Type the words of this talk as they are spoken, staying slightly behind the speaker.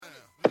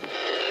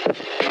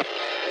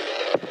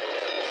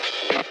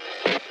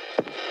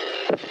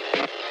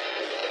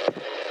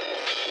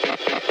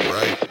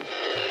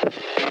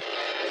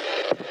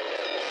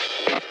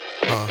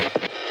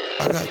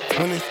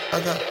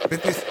got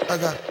 50s, I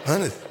got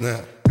hundreds now.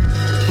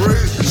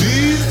 Praise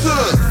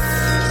Jesus,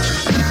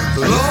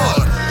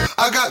 Lord.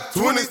 I got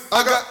 20s,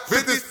 I got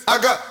 50s,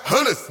 I got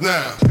hundreds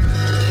now.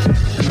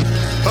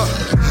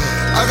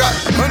 I got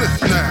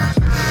hundreds now.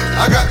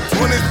 I got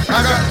 20s,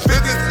 I got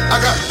 50s,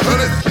 I got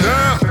hundreds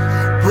now.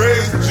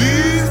 Praise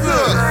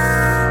Jesus,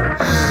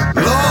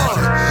 Lord.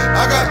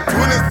 I got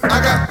 20s, I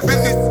got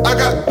 50s, I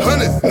got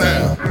hundreds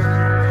now.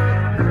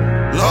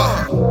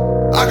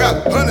 Lord, I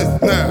got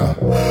hundreds now.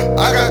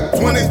 I got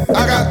 20s,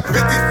 I got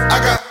 50s, I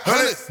got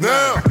hundreds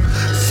now.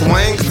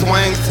 Swang,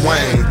 swang,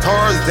 swang,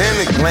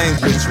 Tarzanic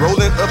language,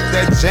 rolling up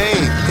that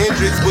Jane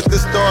Hendrix with the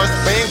Star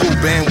Spangled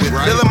Banner,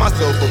 feeling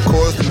myself, of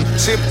course.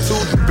 Chip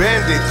Tooth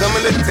Bandit,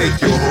 coming to take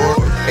your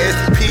whore.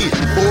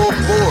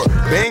 SP44,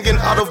 banging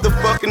out of the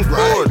fucking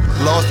Ford.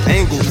 Lost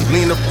angles,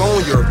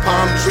 Linafornia,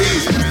 palm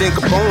trees, think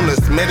upon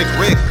us, medic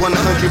wreck, 100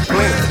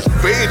 plants.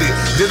 Faded,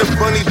 did a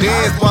funny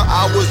dance while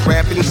I was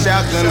rapping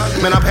shotgun.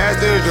 Man, I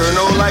passed passenger,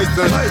 no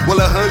license.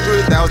 Well,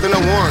 100,000 a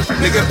warrant.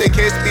 Nigga, if they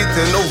catch me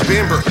till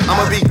November,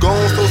 I'ma be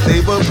gone, so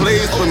save a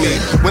place for me.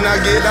 When I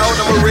get out,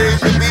 I'ma ready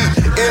to be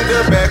in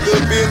the back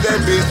up in that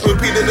bitch,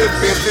 repeating the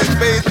fences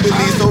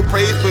faithfully. So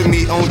pray for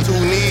me on 2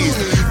 knees.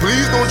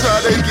 Please don't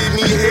try to get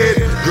me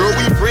head. Girl,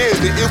 we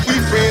friends, and if we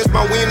friends,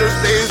 my wiener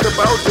stays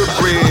about the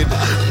bread.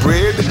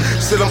 Bread,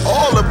 shit, I'm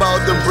all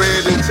about the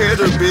bread and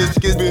cheddar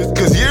biscuits.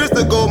 Cause years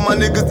ago, my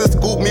niggas to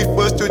scoop me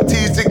for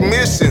strategic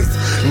missions.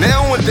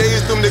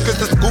 Nowadays, them niggas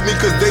to scoop me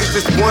cause they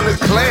just wanna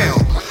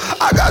clown.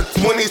 I got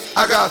 20s,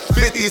 I got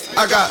 50s,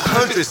 I got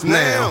hundreds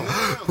now.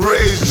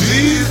 Praise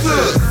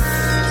Jesus,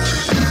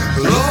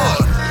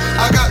 Lord.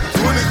 I got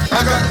 20s,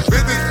 I got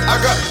 50s, I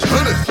got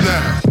hundreds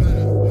now.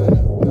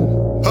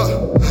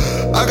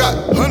 I got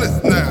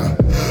hundreds now.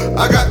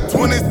 I got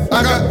 20s,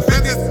 I got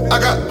 50s, I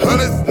got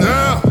hundreds now.